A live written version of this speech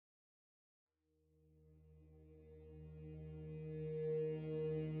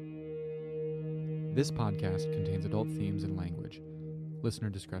This podcast contains adult themes and language. Listener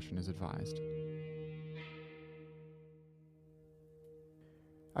discretion is advised.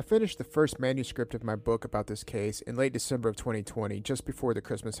 I finished the first manuscript of my book about this case in late December of 2020, just before the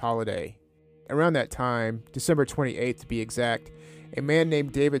Christmas holiday. Around that time, December 28th to be exact, a man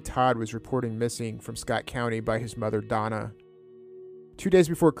named David Todd was reported missing from Scott County by his mother Donna. 2 days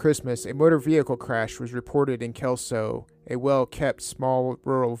before Christmas, a motor vehicle crash was reported in Kelso, a well-kept small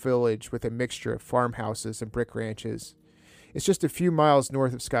rural village with a mixture of farmhouses and brick ranches. It's just a few miles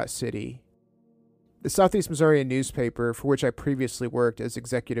north of Scott City. The Southeast Missourian newspaper, for which I previously worked as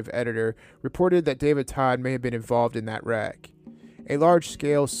executive editor, reported that David Todd may have been involved in that wreck. A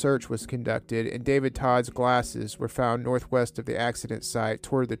large-scale search was conducted, and David Todd's glasses were found northwest of the accident site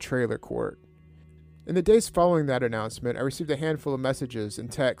toward the trailer court. In the days following that announcement, I received a handful of messages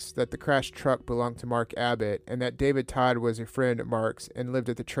and texts that the crashed truck belonged to Mark Abbott and that David Todd was a friend of Mark's and lived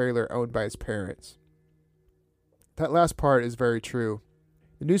at the trailer owned by his parents. That last part is very true.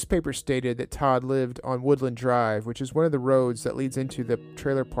 The newspaper stated that Todd lived on Woodland Drive, which is one of the roads that leads into the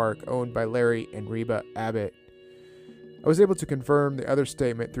trailer park owned by Larry and Reba Abbott. I was able to confirm the other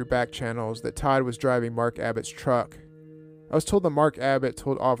statement through back channels that Todd was driving Mark Abbott's truck. I was told that Mark Abbott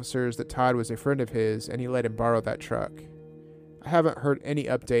told officers that Todd was a friend of his and he let him borrow that truck. I haven't heard any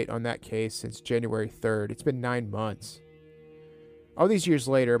update on that case since January 3rd. It's been 9 months. All these years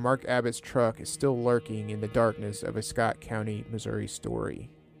later, Mark Abbott's truck is still lurking in the darkness of a Scott County, Missouri story.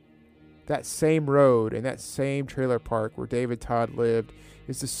 That same road and that same trailer park where David Todd lived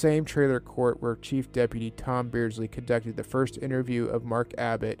is the same trailer court where Chief Deputy Tom Beardslee conducted the first interview of Mark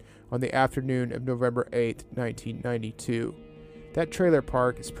Abbott on the afternoon of November 8, 1992. That trailer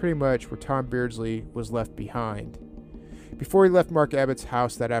park is pretty much where Tom Beardslee was left behind. Before he left Mark Abbott's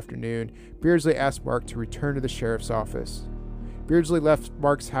house that afternoon, Beardslee asked Mark to return to the sheriff's office. Beardslee left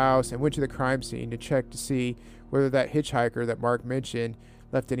Mark's house and went to the crime scene to check to see whether that hitchhiker that Mark mentioned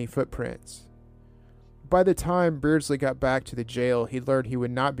left any footprints. By the time Beardslee got back to the jail, he learned he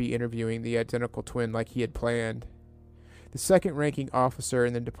would not be interviewing the identical twin like he had planned. The second-ranking officer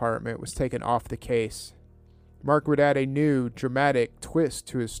in the department was taken off the case. Mark would add a new, dramatic twist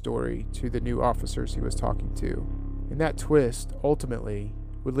to his story to the new officers he was talking to. And that twist, ultimately,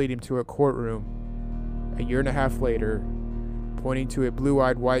 would lead him to a courtroom, a year and a half later, pointing to a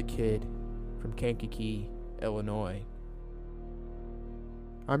blue-eyed white kid from Kankakee, Illinois.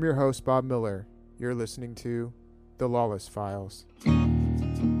 I'm your host, Bob Miller. You're listening to The Lawless Files.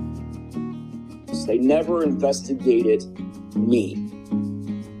 They never investigated me.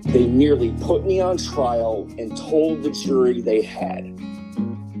 They merely put me on trial and told the jury they had.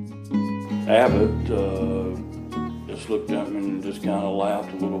 Abbott just looked at me and just kind of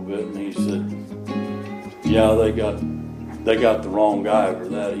laughed a little bit, and he said, "Yeah, they got the wrong guy for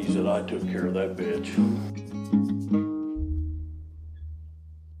that." He said, "I took care of that bitch."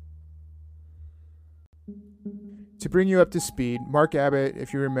 To bring you up to speed, Mark Abbott,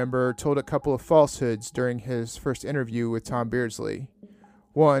 if you remember, told a couple of falsehoods during his first interview with Tom Beardslee.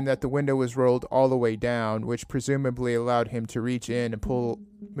 One, that the window was rolled all the way down, which presumably allowed him to reach in and pull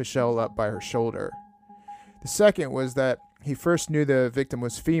Michelle up by her shoulder. The second was that he first knew the victim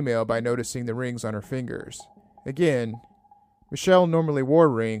was female by noticing the rings on her fingers. Again, Michelle normally wore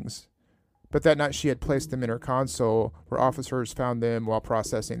rings, but that night she had placed them in her console where officers found them while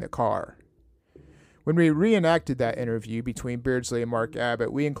processing the car. When we reenacted that interview between Beardslee and Mark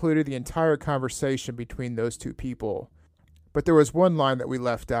Abbott, we included the entire conversation between those two people. But there was one line that we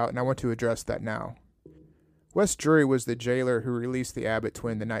left out, and I want to address that now. Wes Drury was the jailer who released the Abbott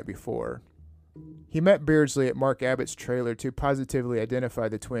twin the night before. He met Beardslee at Mark Abbott's trailer to positively identify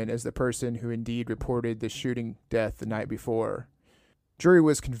the twin as the person who indeed reported the shooting death the night before. Drury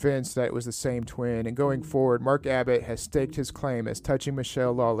was convinced that it was the same twin, and going forward, Mark Abbott has staked his claim as touching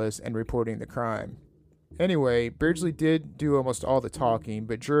Michelle Lawless and reporting the crime. Anyway, Beardslee did do almost all the talking,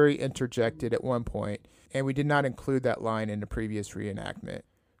 but Drury interjected at one point, and we did not include that line in the previous reenactment.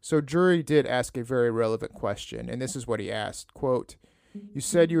 So Drury did ask a very relevant question, and this is what he asked, quote, "You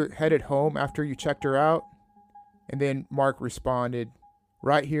said you were headed home after you checked her out?" And then Mark responded,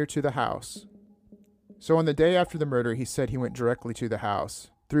 "Right here to the house." So on the day after the murder, he said he went directly to the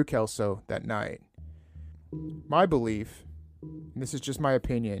house, through Kelso, that night. My belief, and this is just my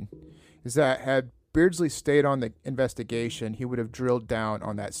opinion, is that had Beardslee stayed on the investigation, he would have drilled down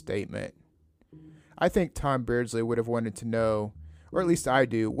on that statement. I think Tom Beardslee would have wanted to know, or at least I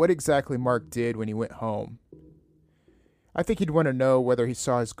do, what exactly Mark did when he went home. I think he'd want to know whether he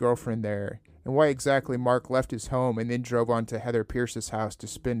saw his girlfriend there, and why exactly Mark left his home and then drove on to Heather Pierce's house to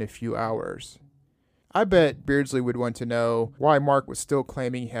spend a few hours. I bet Beardslee would want to know why Mark was still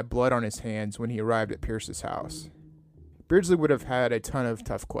claiming he had blood on his hands when he arrived at Pierce's house. Beardslee would have had a ton of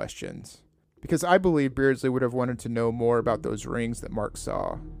tough questions, because I believe Beardslee would have wanted to know more about those rings that Mark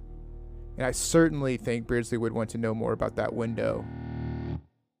saw. And I certainly think Beardslee would want to know more about that window.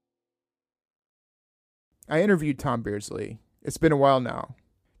 I interviewed Tom Beardslee. It's been a while now.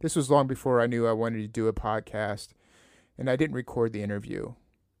 This was long before I knew I wanted to do a podcast, and I didn't record the interview.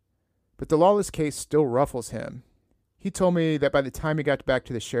 But the lawless case still ruffles him. He told me that by the time he got back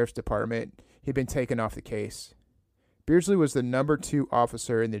to the sheriff's department, he'd been taken off the case. Beardslee was the number 2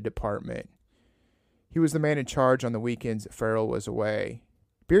 officer in the department. He was the man in charge on the weekends that Farrell was away.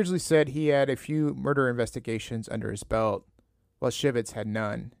 Beardslee said he had a few murder investigations under his belt, while Shivitz had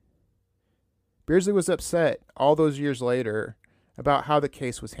none. Beardslee was upset all those years later about how the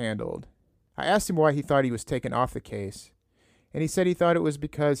case was handled. I asked him why he thought he was taken off the case, and he said he thought it was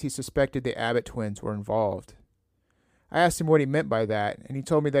because he suspected the Abbott twins were involved. I asked him what he meant by that, and he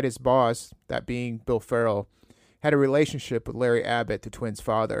told me that his boss, that being Bill Farrell, had a relationship with Larry Abbott, the twins'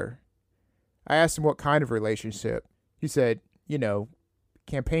 father. I asked him what kind of relationship. He said,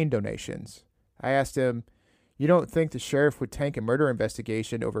 campaign donations. I asked him, "You don't think the sheriff would tank a murder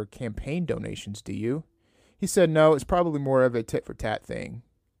investigation over campaign donations, do you?" He said no, it's probably more of a tit-for-tat thing.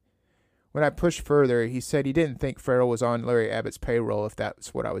 When I pushed further, he said he didn't think Farrell was on Larry Abbott's payroll, if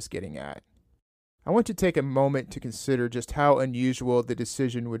that's what I was getting at. I want to take a moment to consider just how unusual the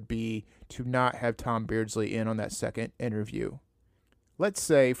decision would be to not have Tom Beardslee in on that second interview. Let's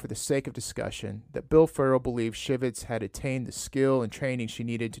say, for the sake of discussion, that Bill Farrell believed Shivitz had attained the skill and training she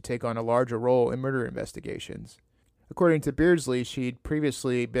needed to take on a larger role in murder investigations. According to Beardslee, she'd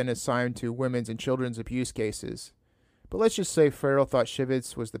previously been assigned to women's and children's abuse cases. But let's just say Farrell thought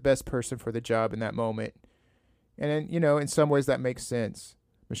Shivitz was the best person for the job in that moment. And, in some ways that makes sense.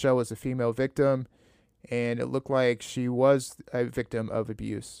 Michelle was a female victim, and it looked like she was a victim of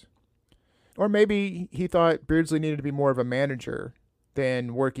abuse. Or maybe he thought Beardslee needed to be more of a manager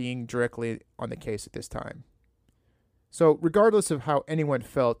than working directly on the case at this time. So regardless of how anyone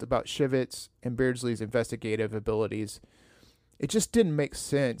felt about Shivitz and Beardslee's investigative abilities, it just didn't make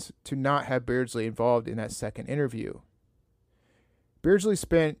sense to not have Beardslee involved in that second interview. Beardslee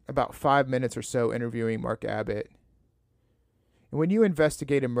spent about 5 minutes or so interviewing Mark Abbott. And when you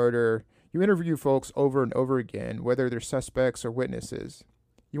investigate a murder, you interview folks over and over again, whether they're suspects or witnesses.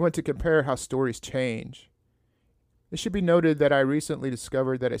 You want to compare how stories change. It should be noted that I recently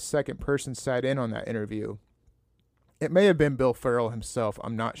discovered that a second person sat in on that interview. It may have been Bill Farrell himself,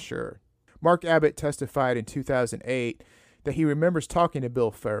 I'm not sure. Mark Abbott testified in 2008 that he remembers talking to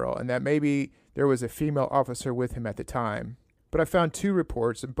Bill Farrell and that maybe there was a female officer with him at the time. But I found 2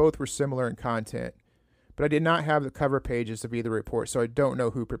 reports and both were similar in content. But I did not have the cover pages of either report, so I don't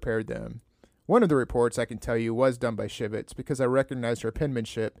know who prepared them. One of the reports, I can tell you, was done by Shivitz because I recognized her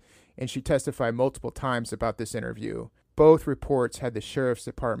penmanship and she testified multiple times about this interview. Both reports had the Sheriff's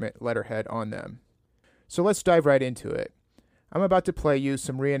Department letterhead on them. So let's dive right into it. I'm about to play you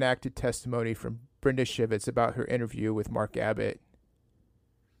some reenacted testimony from Brenda Shivitz about her interview with Mark Abbott.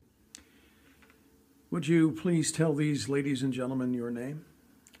 Would you please tell these ladies and gentlemen your name?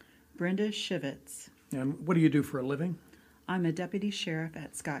 Brenda Shivitz. And what do you do for a living? I'm a deputy sheriff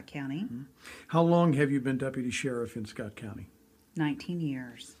at Scott County. Mm-hmm. How long have you been deputy sheriff in Scott County? 19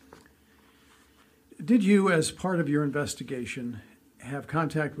 years. Did you, as part of your investigation, have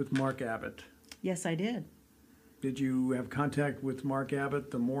contact with Mark Abbott? Yes, I did. Did you have contact with Mark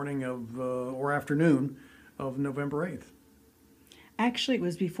Abbott the morning of or afternoon of November 8th? Actually, it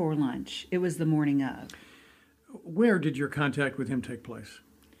was before lunch. It was the morning of. Where did your contact with him take place?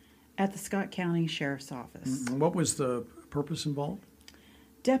 At the Scott County Sheriff's Office. And what was the purpose involved?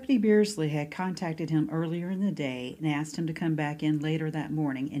 Deputy Beardslee had contacted him earlier in the day and asked him to come back in later that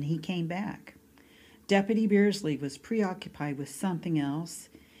morning, and he came back. Deputy Beardslee was preoccupied with something else,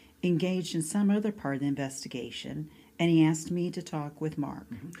 engaged in some other part of the investigation, and he asked me to talk with Mark.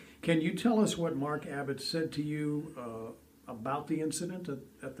 Mm-hmm. Can you tell us what Mark Abbott said to you about the incident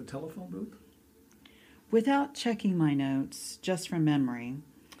at the telephone booth? Without checking my notes, just from memory,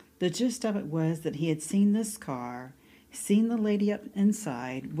 the gist of it was that he had seen this car, seen the lady up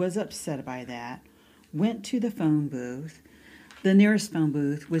inside, was upset by that, went to the phone booth, the nearest phone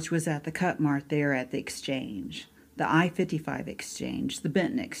booth, which was at the Cut Mart there at the exchange, the I-55 exchange, the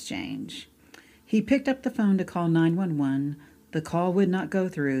Benton exchange. He picked up the phone to call 911. The call would not go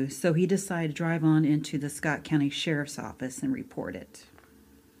through, so he decided to drive on into the Scott County Sheriff's Office and report it.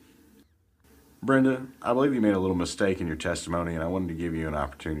 Brenda, I believe you made a little mistake in your testimony, and I wanted to give you an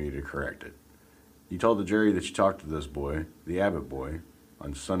opportunity to correct it. You told the jury that you talked to this boy, the Abbott boy,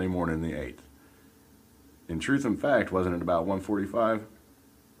 on Sunday morning the 8th. In truth and fact, wasn't it about 1:45?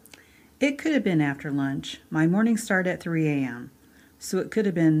 It could have been after lunch. My mornings start at 3 a.m., so it could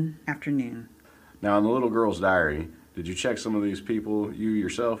have been afternoon. Now, in the little girl's diary, did you check some of these people you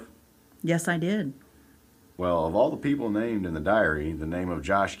yourself? Yes, I did. Well, of all the people named in the diary, the name of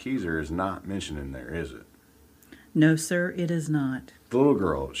Josh Keyser is not mentioned in there, is it? No, sir, it is not. The little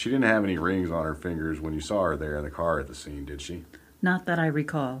girl, she didn't have any rings on her fingers when you saw her there in the car at the scene, did she? Not that I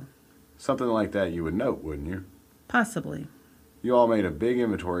recall. Something like that you would note, wouldn't you? Possibly. You all made a big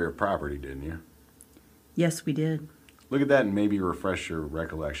inventory of property, didn't you? Yes, we did. Look at that and maybe refresh your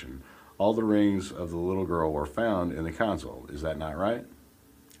recollection. All the rings of the little girl were found in the console. Is that not right?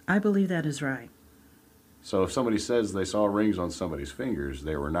 I believe that is right. So if somebody says they saw rings on somebody's fingers,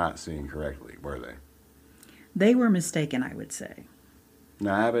 they were not seeing correctly, were they? They were mistaken, I would say.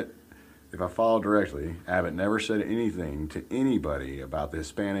 Now, Abbott, if I follow directly, Abbott never said anything to anybody about the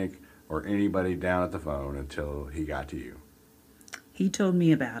Hispanic or anybody down at the phone until he got to you. He told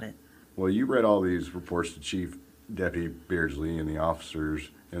me about it. Well, you read all these reports to Chief Deputy Beardslee and the officers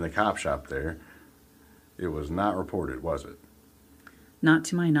in the cop shop there. It was not reported, was it? Not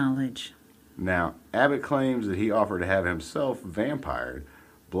to my knowledge. Now, Abbott claims that he offered to have himself vampired,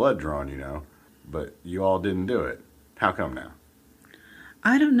 blood drawn, you know, but you all didn't do it. How come now?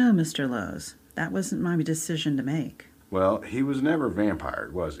 I don't know, Mr. Lowe's. That wasn't my decision to make. Well, he was never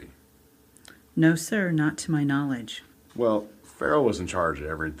vampired, was he? No, sir, not to my knowledge. Well, Farrell was in charge of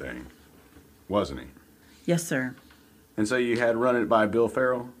everything, wasn't he? Yes, sir. And so you had run it by Bill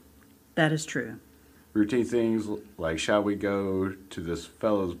Farrell? That is true. Routine things like, shall we go to this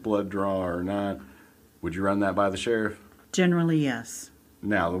fellow's blood draw or not? Would you run that by the sheriff? Generally, yes.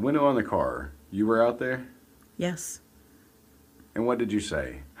 Now, the window on the car, you were out there? Yes. And what did you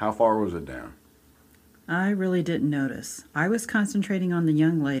say? How far was it down? I really didn't notice. I was concentrating on the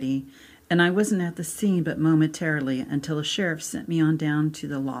young lady, and I wasn't at the scene but momentarily until the sheriff sent me on down to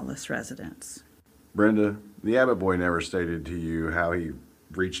the lawless residence. Brenda, the Abbott boy never stated to you how he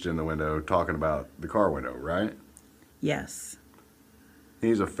reached in the window talking about the car window, right? Yes.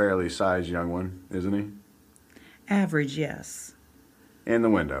 He's a fairly sized young one, isn't he? Average, yes. And the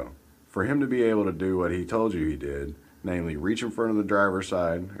window. For him to be able to do what he told you he did, namely reach in front of the driver's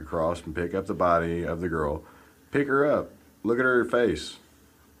side, across and pick up the body of the girl, pick her up, look at her face,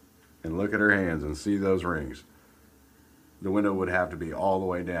 and look at her hands and see those rings. The window would have to be all the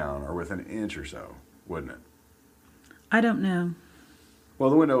way down or within an inch or so, wouldn't it? I don't know. Well,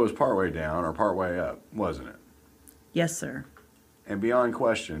 the window was partway down or partway up, wasn't it? Yes, sir. And beyond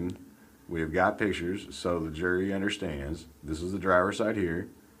question, we have got pictures so the jury understands. This is the driver's side here.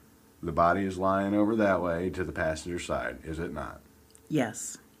 The body is lying over that way to the passenger side, is it not?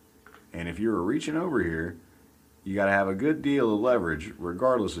 Yes. And if you were reaching over here, you got to have a good deal of leverage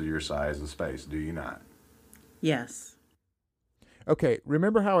regardless of your size and space, do you not? Yes. Okay,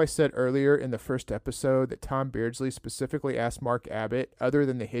 remember how I said earlier in the first episode that Tom Beardsley specifically asked Mark Abbott, other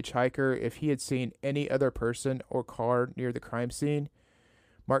than the hitchhiker, if he had seen any other person or car near the crime scene?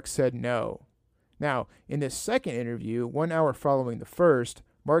 Mark said no. Now, in this second interview, 1 hour following the first,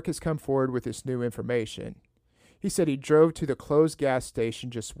 Mark has come forward with this new information. He said he drove to the closed gas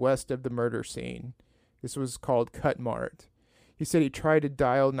station just west of the murder scene. This was called Cut Mart. He said he tried to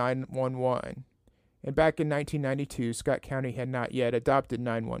dial 911. And back in 1992, Scott County had not yet adopted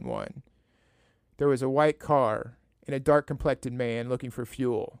 911. There was a white car and a dark-complected man looking for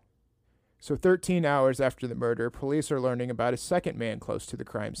fuel. So 13 hours after the murder, police are learning about a second man close to the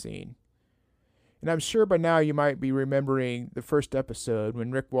crime scene. And I'm sure by now you might be remembering the first episode when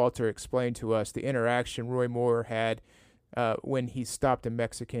Rick Walter explained to us the interaction Roy Moore had when he stopped a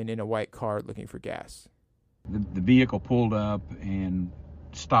Mexican in a white car looking for gas. The vehicle pulled up and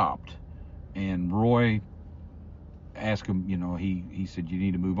stopped. And Roy asked him, he said, you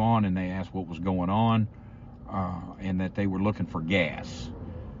need to move on. And they asked what was going on and that they were looking for gas.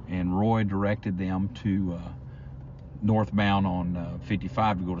 And Roy directed them to northbound on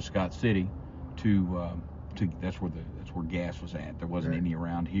 55 to go to Scott City to that's where gas was at. There wasn't any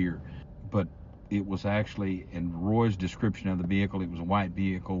around here. But it was actually, in Roy's description of the vehicle, it was a white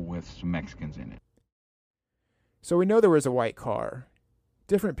vehicle with some Mexicans in it. So we know there was a white car.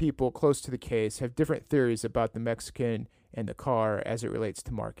 Different people close to the case have different theories about the Mexican and the car as it relates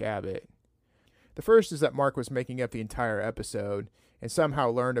to Mark Abbott. The first is that Mark was making up the entire episode and somehow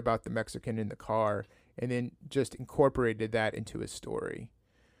learned about the Mexican in the car and then just incorporated that into his story.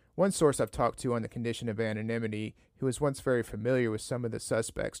 One source I've talked to on the condition of anonymity, who was once very familiar with some of the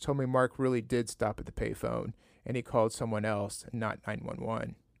suspects, told me Mark really did stop at the payphone and he called someone else and not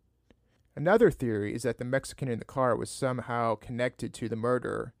 911. Another theory is that the Mexican in the car was somehow connected to the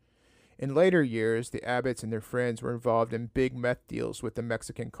murderer. In later years, the Abbotts and their friends were involved in big meth deals with the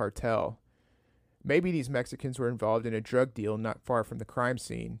Mexican cartel. Maybe these Mexicans were involved in a drug deal not far from the crime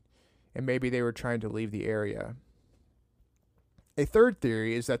scene, and maybe they were trying to leave the area. A third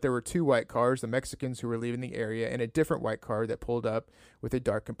theory is that there were two white cars, the Mexicans who were leaving the area, and a different white car that pulled up with a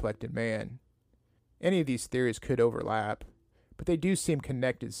dark-complected man. Any of these theories could overlap, but they do seem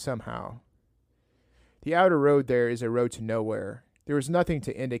connected somehow. The outer road there is a road to nowhere. There was nothing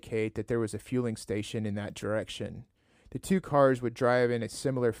to indicate that there was a fueling station in that direction. The two cars would drive in a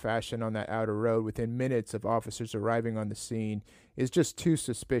similar fashion on that outer road within minutes of officers arriving on the scene is just too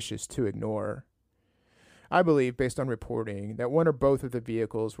suspicious to ignore. I believe, based on reporting, that one or both of the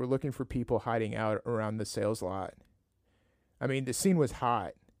vehicles were looking for people hiding out around the sales lot. I mean, the scene was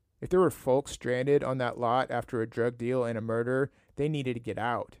hot. If there were folks stranded on that lot after a drug deal and a murder, they needed to get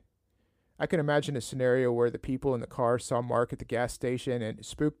out. I can imagine a scenario where the people in the car saw Mark at the gas station and it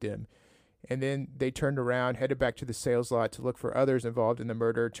spooked him, and then they turned around, headed back to the sales lot to look for others involved in the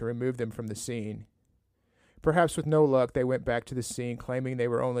murder to remove them from the scene. Perhaps with no luck, they went back to the scene claiming they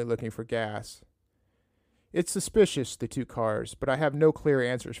were only looking for gas. It's suspicious, the two cars, but I have no clear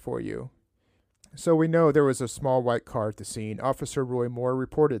answers for you. So we know there was a small white car at the scene. Officer Roy Moore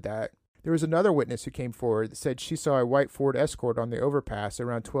reported that. There was another witness who came forward that said she saw a white Ford Escort on the overpass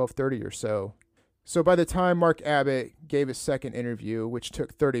around 12:30 or so. So by the time Mark Abbott gave his second interview, which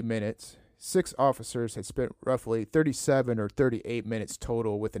took 30 minutes, 6 officers had spent roughly 37 or 38 minutes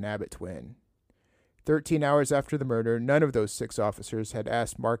total with an Abbott twin. 13 hours after the murder, none of those 6 officers had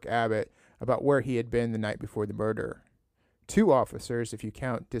asked Mark Abbott about where he had been the night before the murder. 2 officers, if you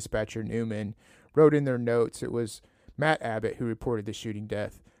count Dispatcher Newman, wrote in their notes it was Matt Abbott who reported the shooting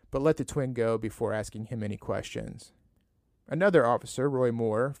death, but let the twin go before asking him any questions. Another officer, Roy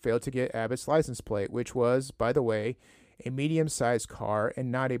Moore, failed to get Abbott's license plate, which was, by the way, a medium-sized car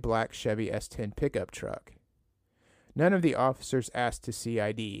and not a black Chevy S10 pickup truck. None of the officers asked to see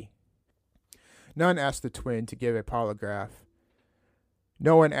ID. None asked the twin to give a polygraph.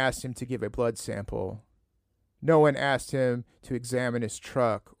 No one asked him to give a blood sample. No one asked him to examine his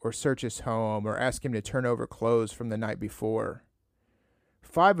truck or search his home or ask him to turn over clothes from the night before.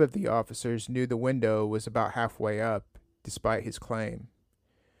 5 of the officers knew the window was about halfway up, despite his claim.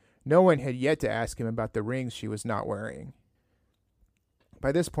 No one had yet to ask him about the rings she was not wearing.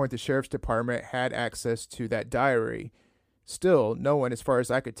 By this point, the sheriff's department had access to that diary. Still, no one, as far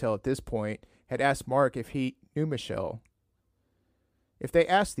as I could tell at this point, had asked Mark if he knew Michelle. If they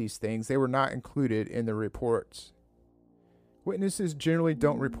asked these things, they were not included in the reports. Witnesses generally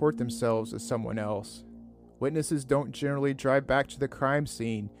don't report themselves as someone else. Witnesses don't generally drive back to the crime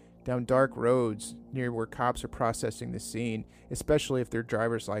scene down dark roads near where cops are processing the scene, especially if their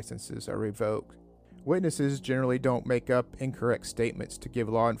driver's licenses are revoked. Witnesses generally don't make up incorrect statements to give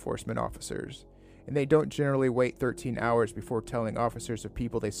law enforcement officers, and they don't generally wait 13 hours before telling officers of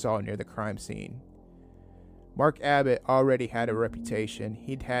people they saw near the crime scene. Mark Abbott already had a reputation.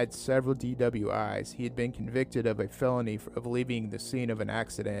 He'd had several DWIs. He had been convicted of a felony of leaving the scene of an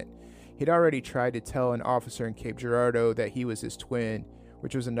accident. He'd already tried to tell an officer in Cape Girardeau that he was his twin,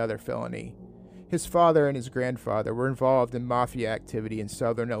 which was another felony. His father and his grandfather were involved in mafia activity in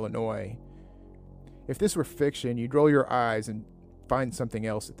southern Illinois. If this were fiction, you'd roll your eyes and find something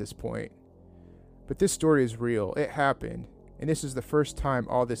else at this point. But this story is real. It happened, and this is the first time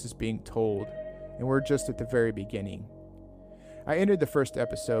all this is being told, and we're just at the very beginning. I ended the first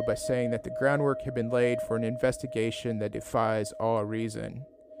episode by saying that the groundwork had been laid for an investigation that defies all reason.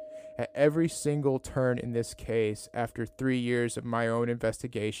 At every single turn in this case, after 3 years of my own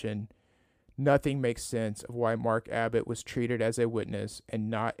investigation, nothing makes sense of why Mark Abbott was treated as a witness and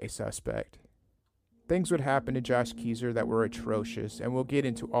not a suspect. Things would happen to Josh Keyser that were atrocious, and we'll get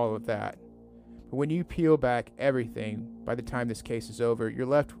into all of that. But when you peel back everything, by the time this case is over, you're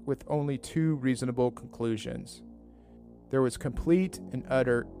left with only 2 reasonable conclusions. There was complete and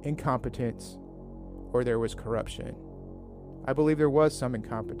utter incompetence, or there was corruption. I believe there was some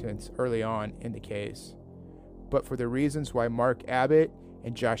incompetence early on in the case, but for the reasons why Mark Abbott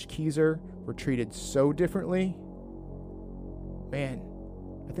and Josh Keyser were treated so differently, man,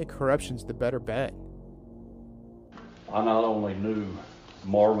 I think corruption's the better bet. I not only knew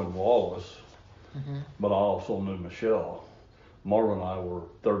Marvin Wallace, but I also knew Michelle. Marvin and I were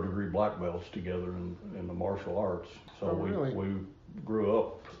 3rd-degree black belts together in the martial arts. So we grew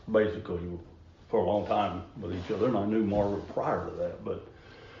up basically for a long time with each other, and I knew Marvin prior to that, but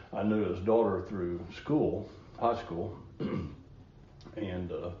I knew his daughter through school, high school,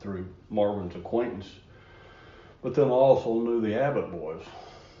 and through Marvin's acquaintance. But then I also knew the Abbott boys,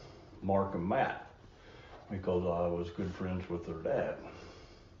 Mark and Matt, because I was good friends with their dad.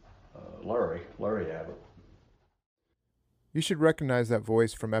 Larry Abbott. You should recognize that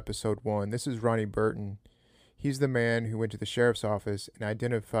voice from episode 1. This is Ronnie Burton. He's the man who went to the sheriff's office and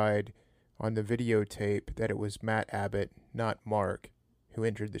identified on the videotape that it was Matt Abbott, not Mark, who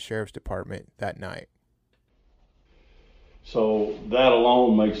entered the sheriff's department that night. So that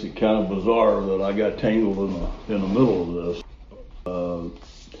alone makes it kind of bizarre that I got tangled in the middle of this.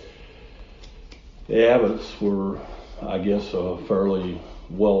 The Abbotts were, I guess, a fairly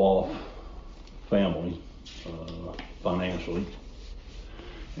well-off family financially.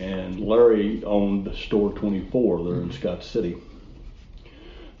 And Larry owned Store 24 there in Scott City,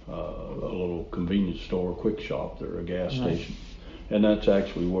 a little convenience store, quick shop there, a gas station. And that's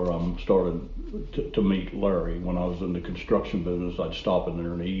actually where I started to meet Larry. When I was in the construction business, I'd stop in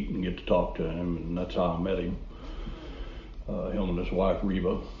there and eat and get to talk to him, and that's how I met him, him and his wife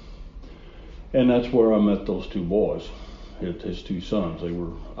Reba. And that's where I met those two boys, his two sons. They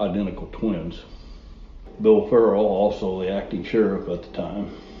were identical twins. Bill Farrell, also the acting sheriff at the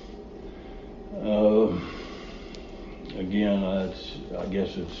time. Again, I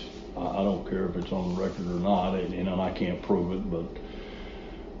guess I don't care if it's on the record or not, and I can't prove it, but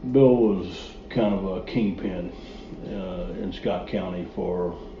Bill was kind of a kingpin in Scott County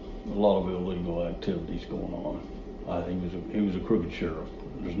for a lot of illegal activities going on. I think he was a crooked sheriff.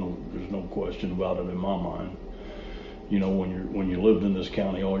 There's no question about it in my mind. You know, when you lived in this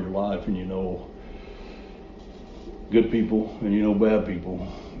county all your life and you know good people and you know bad people,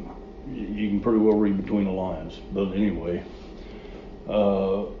 you can pretty well read between the lines. But anyway,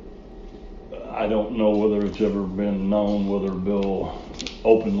 I don't know whether it's ever been known whether Bill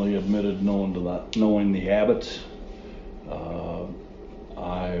openly admitted knowing the Abbotts.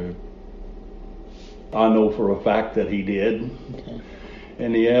 I know for a fact that he did. Okay.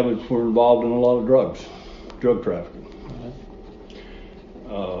 And the Abbotts were involved in a lot of drug trafficking.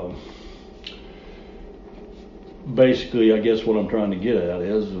 Basically, I guess what I'm trying to get at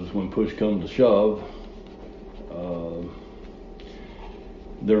is when push comes to shove,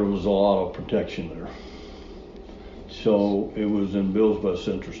 there was a lot of protection there. So it was in Bill's best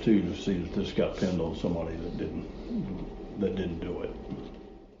interest too to see that this got pinned on somebody that didn't do it.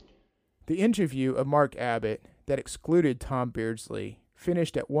 The interview of Mark Abbott that excluded Tom Beardslee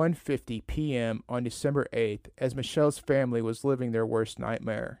finished at 1:50 p.m. on December 8th as Michelle's family was living their worst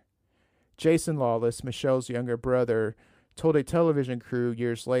nightmare. Jason Lawless, Michelle's younger brother, told a television crew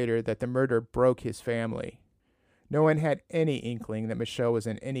years later that the murder broke his family. No one had any inkling that Michelle was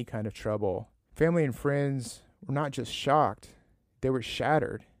in any kind of trouble. Family and friends were not just shocked, they were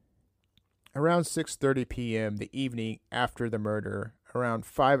shattered. Around 6:30 p.m. the evening after the murder, around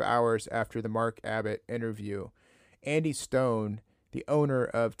 5 hours after the Mark Abbott interview, Andy Stone, the owner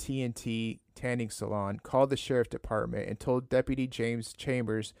of T&T Tanning Salon, called the sheriff's department and told Deputy James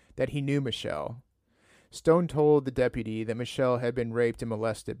Chambers that he knew Michelle. Stone told the deputy that Michelle had been raped and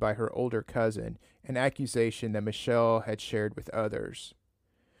molested by her older cousin, an accusation that Michelle had shared with others.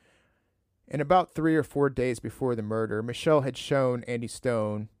 And about 3 or 4 days before the murder, Michelle had shown Andy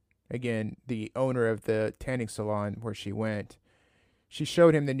Stone, again, the owner of the tanning salon where she went, she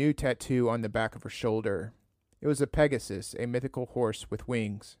showed him the new tattoo on the back of her shoulder. It was a Pegasus, a mythical horse with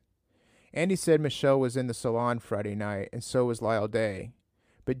wings. Andy said Michelle was in the salon Friday night, and so was Lyle Day.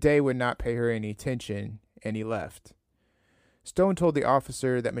 But Day would not pay her any attention, and he left. Stone told the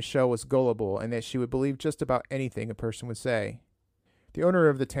officer that Michelle was gullible and that she would believe just about anything a person would say. The owner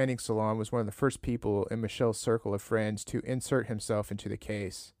of the tanning salon was one of the first people in Michelle's circle of friends to insert himself into the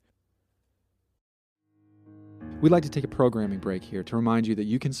case. We'd like to take a programming break here to remind you that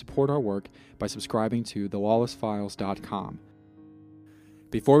you can support our work by subscribing to thelawlessfiles.com.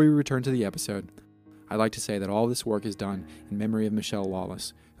 Before we return to the episode, I'd like to say that all this work is done in memory of Michelle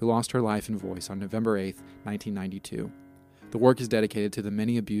Lawless, who lost her life and voice on November 8, 1992. The work is dedicated to the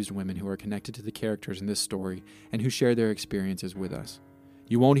many abused women who are connected to the characters in this story and who share their experiences with us.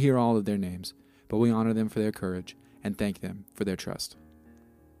 You won't hear all of their names, but we honor them for their courage and thank them for their trust.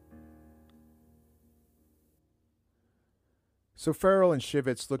 So Farrell and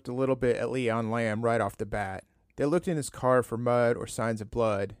Shivitz looked a little bit at Leon Lamb right off the bat. They looked in his car for mud or signs of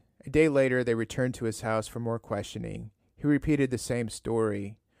blood. A day later, they returned to his house for more questioning. He repeated the same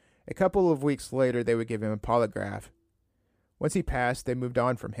story. A couple of weeks later, they would give him a polygraph. Once he passed, they moved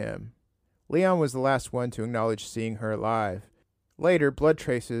on from him. Leon was the last one to acknowledge seeing her alive. Later, blood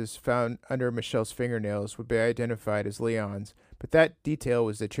traces found under Michelle's fingernails would be identified as Leon's, but that detail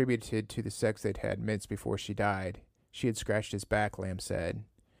was attributed to the sex they'd had minutes before she died. She had scratched his back, Lamb said.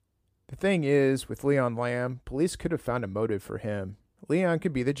 The thing is, with Leon Lamb, police could have found a motive for him. Leon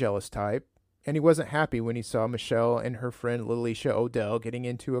could be the jealous type. and he wasn't happy when he saw Michelle and her friend Lalisha Odell getting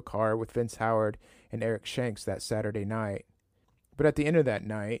into a car with Vince Howard and Eric Shanks that Saturday night. But at the end of that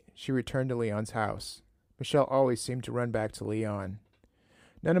night, she returned to Leon's house. Michelle always seemed to run back to Leon.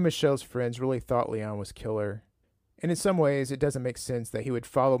 None of Michelle's friends really thought Leon was killer. And in some ways, it doesn't make sense that he would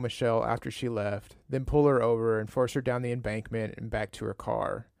follow Michelle after she left, then pull her over and force her down the embankment and back to her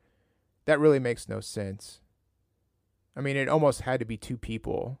car. That really makes no sense. I mean, it almost had to be two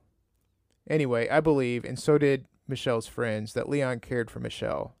people. Anyway, I believe, and so did Michelle's friends, that Leon cared for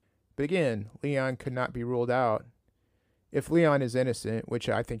Michelle. But again, Leon could not be ruled out. If Leon is innocent, which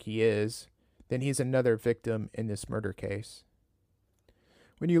I think he is, then he's another victim in this murder case.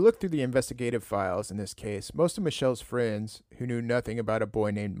 When you look through the investigative files in this case, most of Michelle's friends, who knew nothing about a boy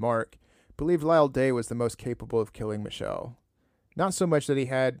named Mark, believed Lyle Day was the most capable of killing Michelle. Not so much that he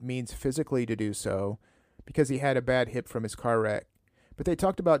had means physically to do so, because he had a bad hip from his car wreck, but they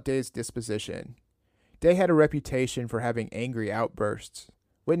talked about Day's disposition. Day had a reputation for having angry outbursts.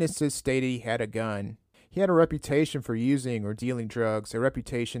 Witnesses stated he had a gun. He had a reputation for using or dealing drugs, a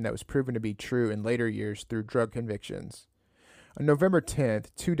reputation that was proven to be true in later years through drug convictions. On November 10th,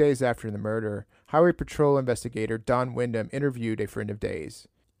 2 days after the murder, Highway Patrol investigator Don Wyndham interviewed a friend of Day's.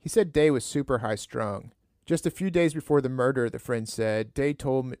 He said Day was super high-strung. Just a few days before the murder, the friend said, Day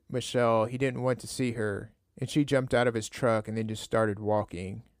told Michelle he didn't want to see her, and she jumped out of his truck and then just started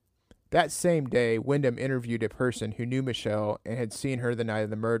walking. That same day, Wyndham interviewed a person who knew Michelle and had seen her the night of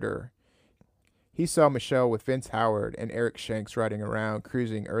the murder. He saw Michelle with Vince Howard and Eric Shanks riding around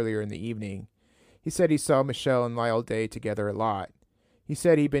cruising earlier in the evening. He said he saw Michelle and Lyle Day together a lot. He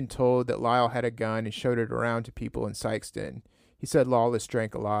said he'd been told that Lyle had a gun and showed it around to people in Sykeston. He said Lawless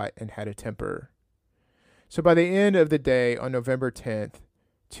drank a lot and had a temper. So by the end of the day on November 10th,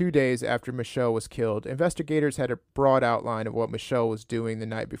 2 days after Michelle was killed, investigators had a broad outline of what Michelle was doing the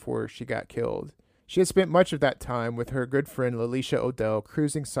night before she got killed. She had spent much of that time with her good friend Lalisha Odell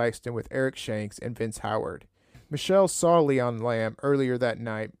cruising Sykeston with Eric Shanks and Vince Howard. Michelle saw Leon Lamb earlier that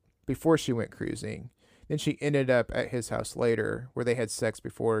night before she went cruising. Then she ended up at his house later, where they had sex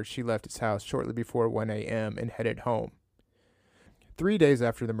before she left his house shortly before 1 a.m. and headed home. 3 days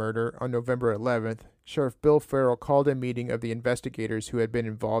after the murder, on November 11th, Sheriff Bill Farrell called a meeting of the investigators who had been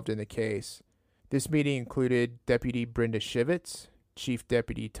involved in the case. This meeting included Deputy Brenda Shivitz, Chief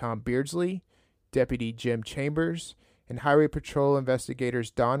Deputy Tom Beardslee, Deputy Jim Chambers, and Highway Patrol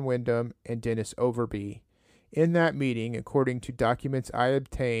investigators Don Wyndham and Dennis Overby. In that meeting, according to documents I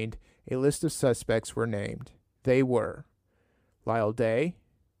obtained, a list of suspects were named. They were Lyle Day,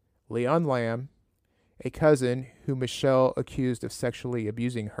 Leon Lamb, a cousin who Michelle accused of sexually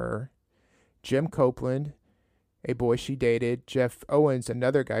abusing her, Jim Copeland, a boy she dated, Jeff Owens,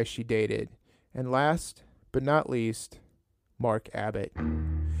 another guy she dated, and last but not least, Mark Abbott.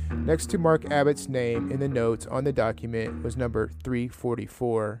 Next to Mark Abbott's name in the notes on the document was number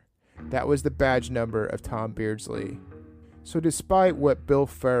 344. That was the badge number of Tom Beardslee. So despite what Bill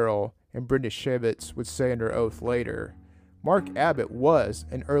Farrell and Brenda Shivitz would say under oath later, Mark Abbott was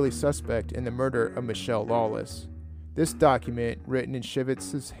an early suspect in the murder of Michelle Lawless. This document, written in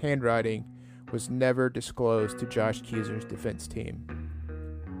Shivitz's handwriting, was never disclosed to Josh Keezer's defense team.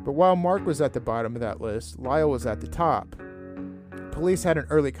 But while Mark was at the bottom of that list, Lyle was at the top. Police had an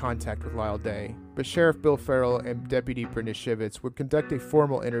early contact with Lyle Day, but Sheriff Bill Farrell and Deputy Brenda Shivitz would conduct a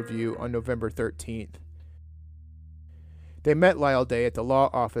formal interview on November 13th. They met Lyle Day at the law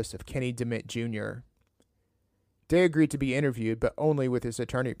office of Kenny DeMint Jr. Day agreed to be interviewed, but only with his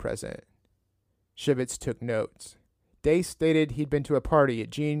attorney present. Shivitz took notes. Day stated he'd been to a party at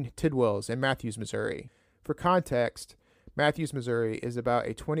Gene Tidwell's in Matthews, Missouri. For context, Matthews, Missouri is about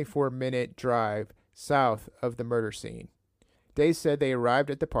a 24-minute drive south of the murder scene. Day said they arrived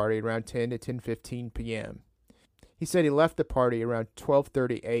at the party around 10 to 10:15 p.m. He said he left the party around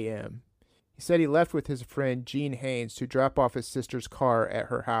 12:30 a.m. He said he left with his friend Gene Haynes to drop off his sister's car at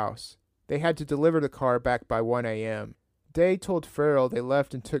her house. They had to deliver the car back by 1 a.m. Day told Farrell they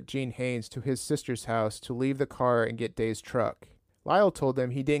left and took Gene Haynes to his sister's house to leave the car and get Day's truck. Lyle told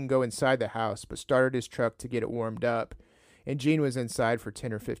them he didn't go inside the house but started his truck to get it warmed up, and Gene was inside for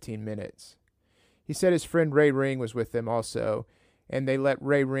 10 or 15 minutes. He said his friend Ray Ring was with them also, and they let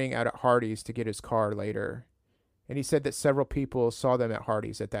Ray Ring out at Hardee's to get his car later. And he said that several people saw them at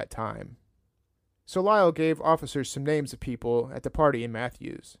Hardee's at that time. So Lyle gave officers some names of people at the party in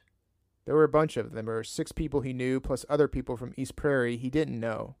Matthews. There were a bunch of them. There were 6 people he knew, plus other people from East Prairie he didn't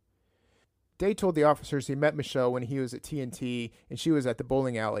know. Day told the officers he met Michelle when he was at T&T and she was at the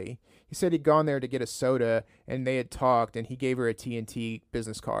bowling alley. He said he'd gone there to get a soda and they had talked and he gave her a T&T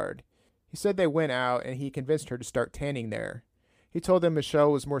business card. He said they went out and he convinced her to start tanning there. He told them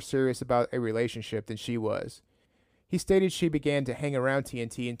Michelle was more serious about a relationship than she was. He stated she began to hang around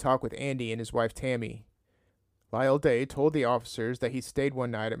TNT and talk with Andy and his wife Tammy. Lyle Day told the officers that he stayed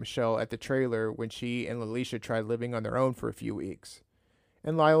one night at Michelle at the trailer when she and Lalisha tried living on their own for a few weeks.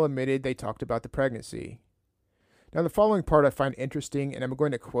 And Lyle admitted they talked about the pregnancy. Now the following part I find interesting, and I'm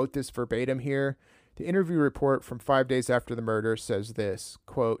going to quote this verbatim here. The interview report from 5 days after the murder says this,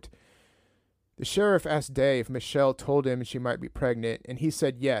 quote, "The sheriff asked Day if Michelle told him she might be pregnant, and he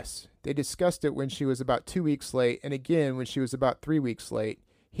said yes. They discussed it when she was about 2 weeks late, and again when she was about 3 weeks late.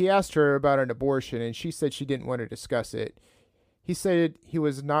 He asked her about an abortion, and she said she didn't want to discuss it. He said he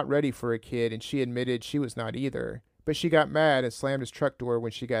was not ready for a kid, and she admitted she was not either. But she got mad and slammed his truck door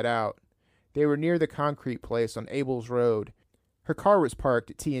when she got out. They were near the concrete place on Abel's Road. Her car was parked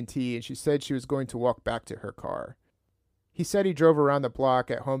at TNT, and she said she was going to walk back to her car. He said he drove around the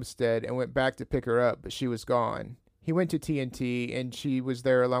block at Homestead and went back to pick her up, but she was gone. He went to TNT, and she was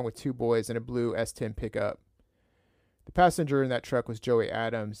there along with 2 boys in a blue S10 pickup. The passenger in that truck was Joey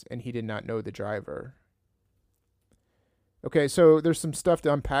Adams, and he did not know the driver." Okay, so there's some stuff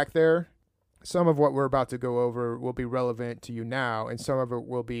to unpack there. Some of what we're about to go over will be relevant to you now, and some of it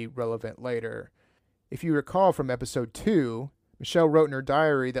will be relevant later. If you recall from episode 2, Michelle wrote in her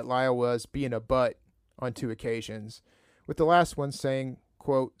diary that Lyle was being a butt on 2 occasions, with the last one saying,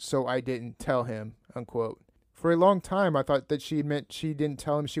 quote, "so I didn't tell him," unquote. For a long time, I thought that she meant she didn't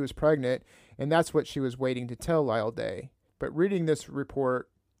tell him she was pregnant, and that's what she was waiting to tell Lyle Day. But reading this report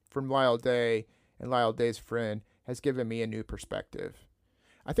from Lyle Day and Lyle Day's friend has given me a new perspective.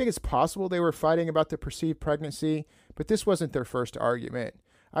 I think it's possible they were fighting about the perceived pregnancy, but this wasn't their first argument.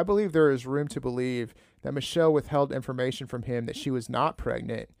 I believe there is room to believe that Michelle withheld information from him that she was not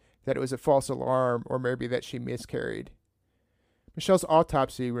pregnant, that it was a false alarm, or maybe that she miscarried. Michelle's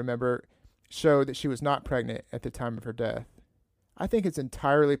autopsy, remember, showed that she was not pregnant at the time of her death. I think it's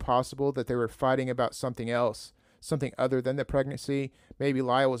entirely possible that they were fighting about something else, something other than the pregnancy. Maybe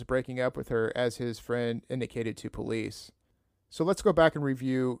Lyle was breaking up with her, as his friend indicated to police. So let's go back and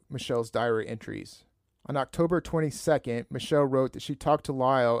review Michelle's diary entries. On October 22nd, Michelle wrote that she talked to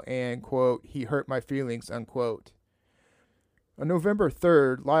Lyle and, quote, "he hurt my feelings," unquote. On November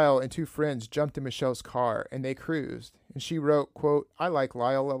 3rd, Lyle and 2 friends jumped in Michelle's car and they cruised, and she wrote, quote, "I like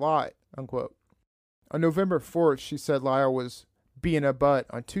Lyle a lot," unquote. On November 4th, she said Lyle was being a butt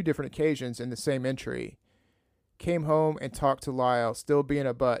on 2 different occasions in the same entry. Came home and talked to Lyle, still being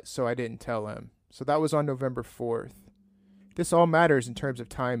a butt, so I didn't tell him. So that was on November 4th. This all matters in terms of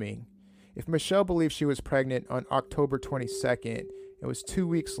timing. If Michelle believed she was pregnant on October 22nd and was 2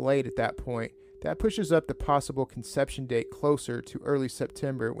 weeks late at that point, that pushes up the possible conception date closer to early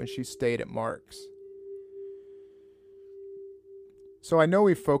September when she stayed at Mark's. So I know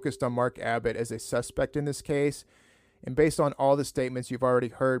we've focused on Mark Abbott as a suspect in this case, and based on all the statements you've already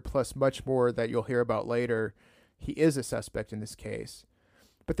heard, plus much more that you'll hear about later, he is a suspect in this case.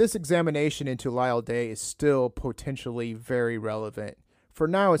 But this examination into Lyle Day is still potentially very relevant. For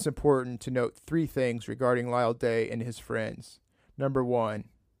now, it's important to note 3 things regarding Lyle Day and his friends. Number 1,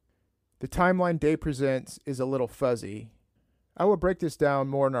 the timeline Day presents is a little fuzzy. I will break this down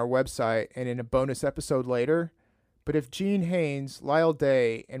more on our website and in a bonus episode later, but if Gene Haynes, Lyle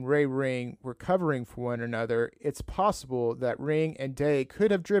Day, and Ray Ring were covering for one another, it's possible that Ring and Day could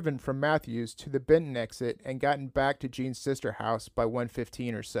have driven from Matthews to the Benton exit and gotten back to Gene's sister house by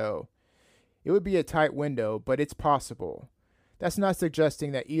 1:15 or so. It would be a tight window, but it's possible. That's not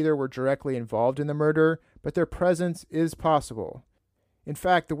suggesting that either were directly involved in the murder, but their presence is possible. In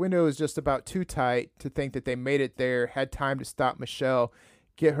fact, the window is just about too tight to think that they made it there, had time to stop Michelle,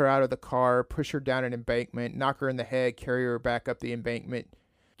 get her out of the car, push her down an embankment, knock her in the head, carry her back up the embankment,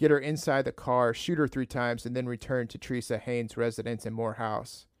 get her inside the car, shoot her 3 times, and then return to Teresa Haynes' residence in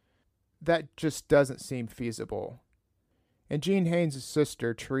Morehouse. That just doesn't seem feasible. And Gene Haynes'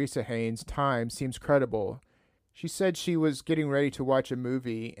 sister, Teresa Haynes' time seems credible. She said she was getting ready to watch a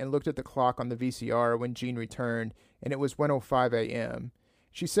movie and looked at the clock on the VCR when Gene returned, and it was 1:05 a.m.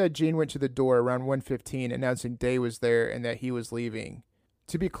 She said Gene went to the door around 1:15, announcing Day was there and that he was leaving.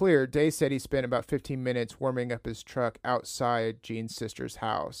 To be clear, Day said he spent about 15 minutes warming up his truck outside Gene's sister's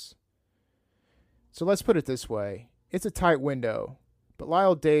house. So let's put it this way. It's a tight window, but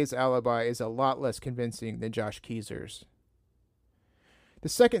Lyle Day's alibi is a lot less convincing than Josh Keezer's. The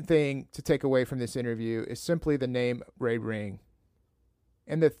second thing to take away from this interview is simply the name Ray Ring.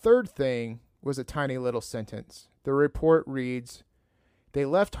 And the third thing was a tiny little sentence. The report reads, "They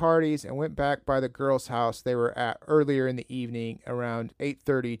left Hardy's and went back by the girl's house they were at earlier in the evening around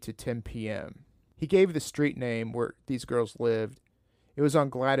 8:30 to 10 p.m. He gave the street name where these girls lived. It was on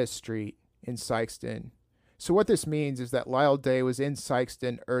Gladys Street in Sykeston. So what this means is that Lyle Day was in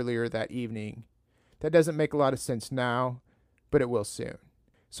Sikeston earlier that evening. That doesn't make a lot of sense now, but it will soon.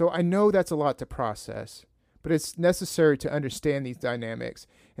 So I know that's a lot to process, but it's necessary to understand these dynamics,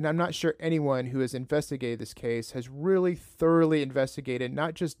 and I'm not sure anyone who has investigated this case has really thoroughly investigated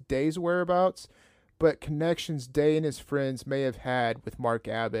not just Day's whereabouts, but connections Day and his friends may have had with Mark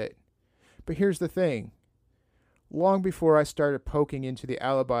Abbott. But here's the thing. Long before I started poking into the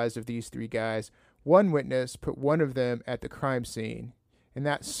alibis of these three guys, one witness put one of them at the crime scene, and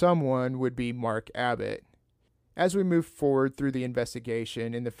that someone would be Mark Abbott. As we moved forward through the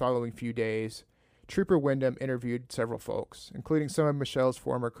investigation in the following few days, Trooper Wyndham interviewed several folks, including some of Michelle's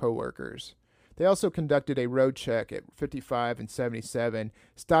former co-workers. They also conducted a road check at 55 and 77,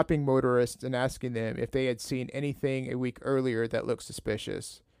 stopping motorists and asking them if they had seen anything a week earlier that looked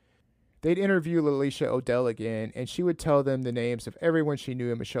suspicious. They'd interview Lalisha Odell again, and she would tell them the names of everyone she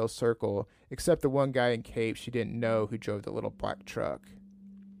knew in Michelle's circle, except the one guy in Cape she didn't know who drove the little black truck.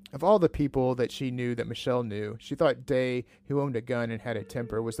 Of all the people that she knew that Michelle knew, she thought Day, who owned a gun and had a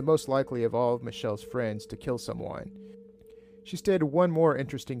temper, was the most likely of all of Michelle's friends to kill someone. She stated one more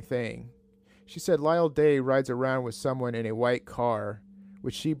interesting thing. She said Lyle Day rides around with someone in a white car,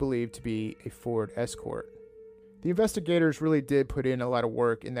 which she believed to be a Ford Escort. The investigators really did put in a lot of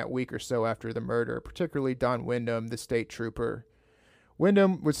work in that week or so after the murder, particularly Don Wyndham, the state trooper.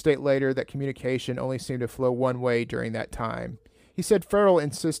 Wyndham would state later that communication only seemed to flow one way during that time. He said Farrell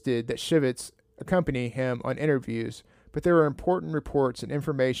insisted that Shivitz accompany him on interviews, but there were important reports and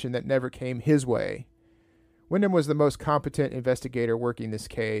information that never came his way. Wyndham was the most competent investigator working this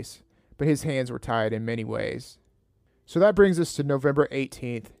case, but his hands were tied in many ways. So that brings us to November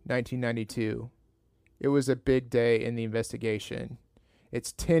 18th, 1992. It was a big day in the investigation.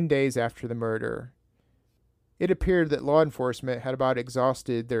 It's 10 days after the murder. It appeared that law enforcement had about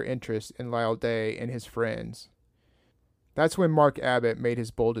exhausted their interest in Lyle Day and his friends. That's when Mark Abbott made his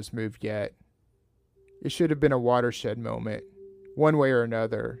boldest move yet. It should have been a watershed moment, one way or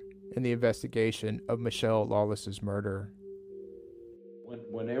another, in the investigation of Michelle Lawless's murder.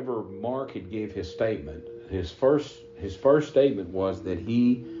 Whenever Mark had gave his statement, his first statement was that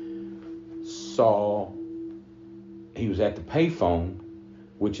he was at the payphone,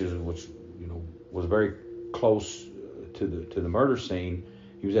 which was very close to the murder scene.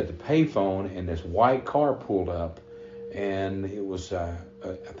 He was at the payphone, and this white car pulled up, and it was I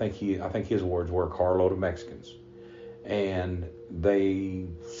think his words were a carload of Mexicans, and they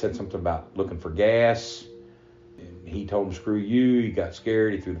said something about looking for gas. And he told them, "Screw you." He got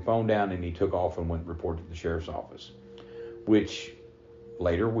scared. He threw the phone down, and he took off and went and reported to the sheriff's office, which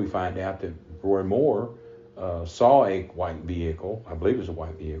later we find out that Roy Moore saw a white vehicle. I believe it was a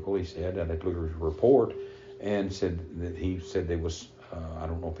white vehicle, he said, and they looked at his report and said that he said there was, I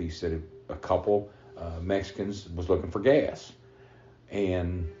don't know if he said a couple Mexicans was looking for gas.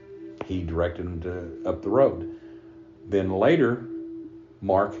 And he directed them up the road. Then later,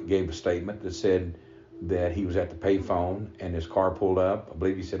 Mark gave a statement that said that he was at the payphone and his car pulled up. I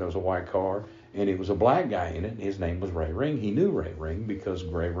believe he said it was a white car, and it was a black guy in it. His name was Ray Ring. He knew Ray Ring because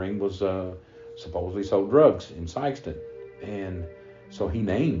Ray Ring was supposedly sold drugs in Sikeston. And so he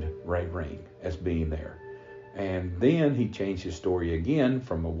named Ray Ring as being there. And then he changed his story again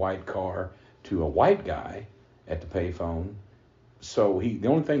from a white car to a white guy at the payphone. So the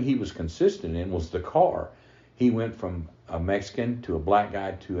only thing he was consistent in was the car. He went from a Mexican to a black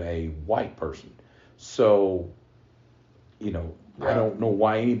guy to a white person. So, I don't know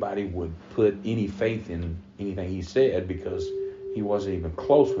why anybody would put any faith in anything he said, because he wasn't even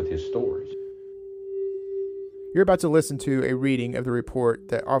close with his stories. You're about to listen to a reading of the report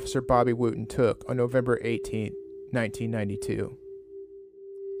that Officer Bobby Wooten took on November 18, 1992.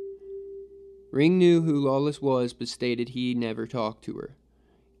 Ring knew who Lawless was, but stated he never talked to her.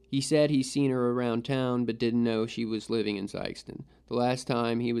 He said he seen her around town, but didn't know she was living in Sikeston. The last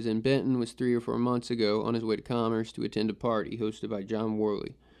time he was in Benton was 3 or 4 months ago on his way to Commerce to attend a party hosted by John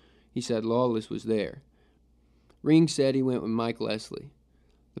Worley. He said Lawless was there. Ring said he went with Mike Leslie.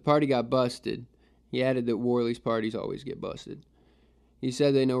 The party got busted. He added that Worley's parties always get busted. He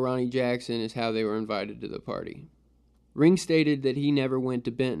said they know Ronnie Jackson is how they were invited to the party. Ring stated that he never went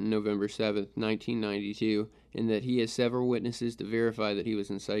to Benton November 7, 1992, and that he has several witnesses to verify that he was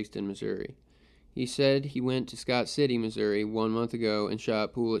in Sikeston, Missouri. He said he went to Scott City, Missouri 1 month ago and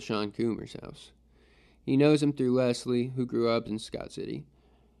shot pool at Sean Coomer's house. He knows him through Leslie, who grew up in Scott City.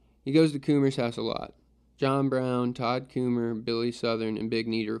 He goes to Coomer's house a lot. John Brown, Todd Coomer, Billy Southern, and Big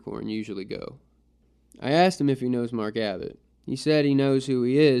Niederkorn usually go. I asked him if he knows Mark Abbott. He said he knows who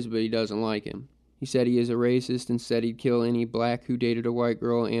he is, but he doesn't like him. He said he is a racist and said he'd kill any black who dated a white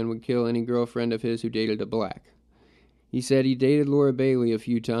girl and would kill any girlfriend of his who dated a black. He said he dated Laura Bailey a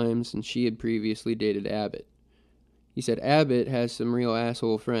few times and she had previously dated Abbott. He said Abbott has some real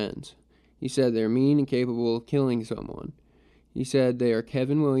asshole friends. He said they're mean and capable of killing someone. He said they are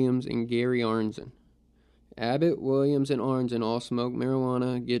Kevin Williams and Gary Arnzen. Abbott, Williams, and Arnzen all smoke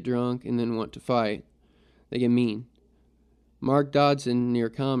marijuana, get drunk, and then want to fight. They get mean. Mark Dodson,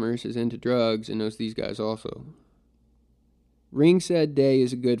 near Commerce, is into drugs and knows these guys also. Ring said Day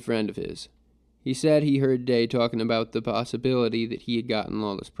is a good friend of his. He said he heard Day talking about the possibility that he had gotten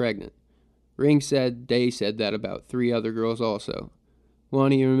Lawless pregnant. Ring said Day said that about 3 other girls also.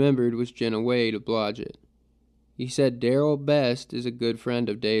 One he remembered was Jenna Wade of Blodgett. He said Darrell Best is a good friend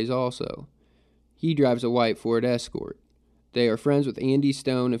of Day's also. He drives a white Ford Escort. They are friends with Andy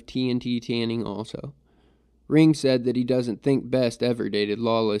Stone of TNT Tanning also. Ring said that he doesn't think Best ever dated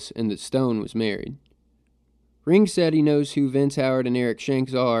Lawless and that Stone was married. Ring said he knows who Vince Howard and Eric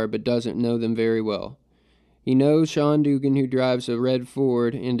Shanks are, but doesn't know them very well. He knows Sean Dugan, who drives a red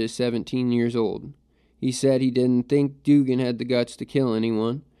Ford and is 17 years old. He said he didn't think Dugan had the guts to kill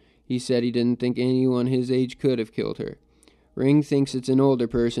anyone. He said he didn't think anyone his age could have killed her. Ring thinks it's an older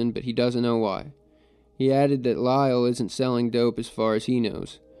person, but he doesn't know why. He added that Lyle isn't selling dope as far as he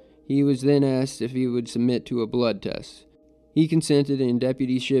knows. He was then asked if he would submit to a blood test. He consented, and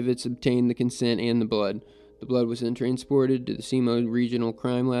Deputy Shivitz obtained the consent and the blood. The blood was then transported to the SEMO Regional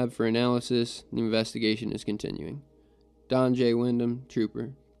Crime Lab for analysis. The investigation is continuing. Don J. Wyndham,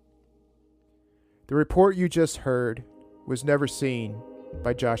 Trooper. The report you just heard was never seen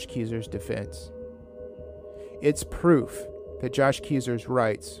by Josh Keezer's defense. It's proof that Josh Keezer's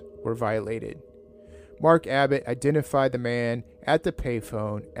rights were violated. Mark Abbott identified the man at the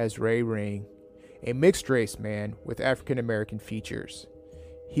payphone as Ray Ring, a mixed-race man with African-American features.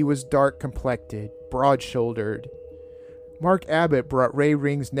 He was dark-complected, broad-shouldered. Mark Abbott brought Ray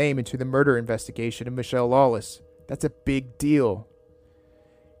Ring's name into the murder investigation of Michelle Lawless. That's a big deal.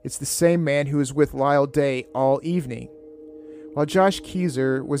 It's the same man who was with Lyle Day all evening. While Josh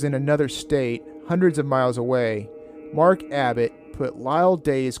Keezer was in another state, hundreds of miles away, Mark Abbott put Lyle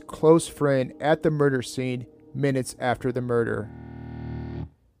Day's close friend at the murder scene minutes after the murder.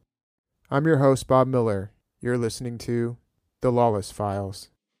 I'm your host, Bob Miller. You're listening to The Lawless Files.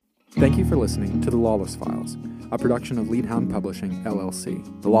 Thank you for listening to The Lawless Files, a production of Leadhound Publishing,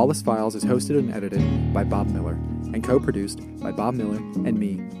 LLC. The Lawless Files is hosted and edited by Bob Miller and co-produced by Bob Miller and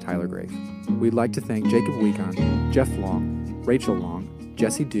me, Tyler Grafe. We'd like to thank Jacob Wiegand, Jeff Long, Rachel Long,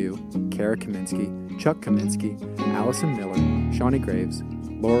 Jesse Dew, Kara Kaminsky, Chuck Kaminsky, Allison Miller, Shawnee Graves,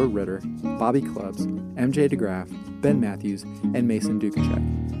 Laura Ritter, Bobby Clubs, MJ DeGraff, Ben Matthews, and Mason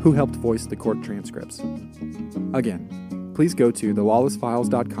Dukacek, who helped voice the court transcripts. Again, please go to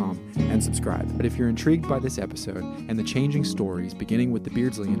thelawlessfiles.com and subscribe. But if you're intrigued by this episode and the changing stories beginning with the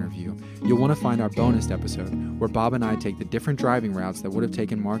Beardslee interview, you'll want to find our bonus episode where Bob and I take the different driving routes that would have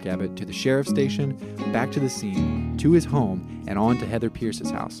taken Mark Abbott to the sheriff's station, back to the scene, to his home, and on to Heather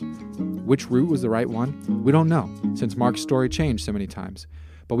Pierce's house. Which route was the right one? We don't know, since Mark's story changed so many times.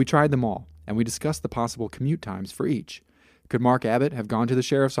 But we tried them all, and we discussed the possible commute times for each. Could Mark Abbott have gone to the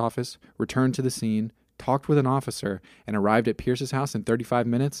sheriff's office, returned to the scene, talked with an officer, and arrived at Pierce's house in 35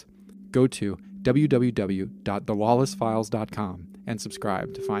 minutes? Go to www.thelawlessfiles.com and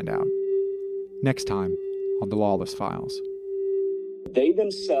subscribe to find out. Next time on The Lawless Files. They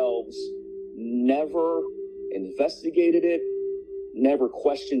themselves never investigated it, never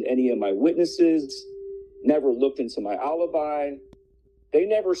questioned any of my witnesses, never looked into my alibi. They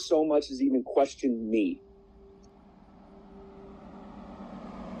never so much as even questioned me.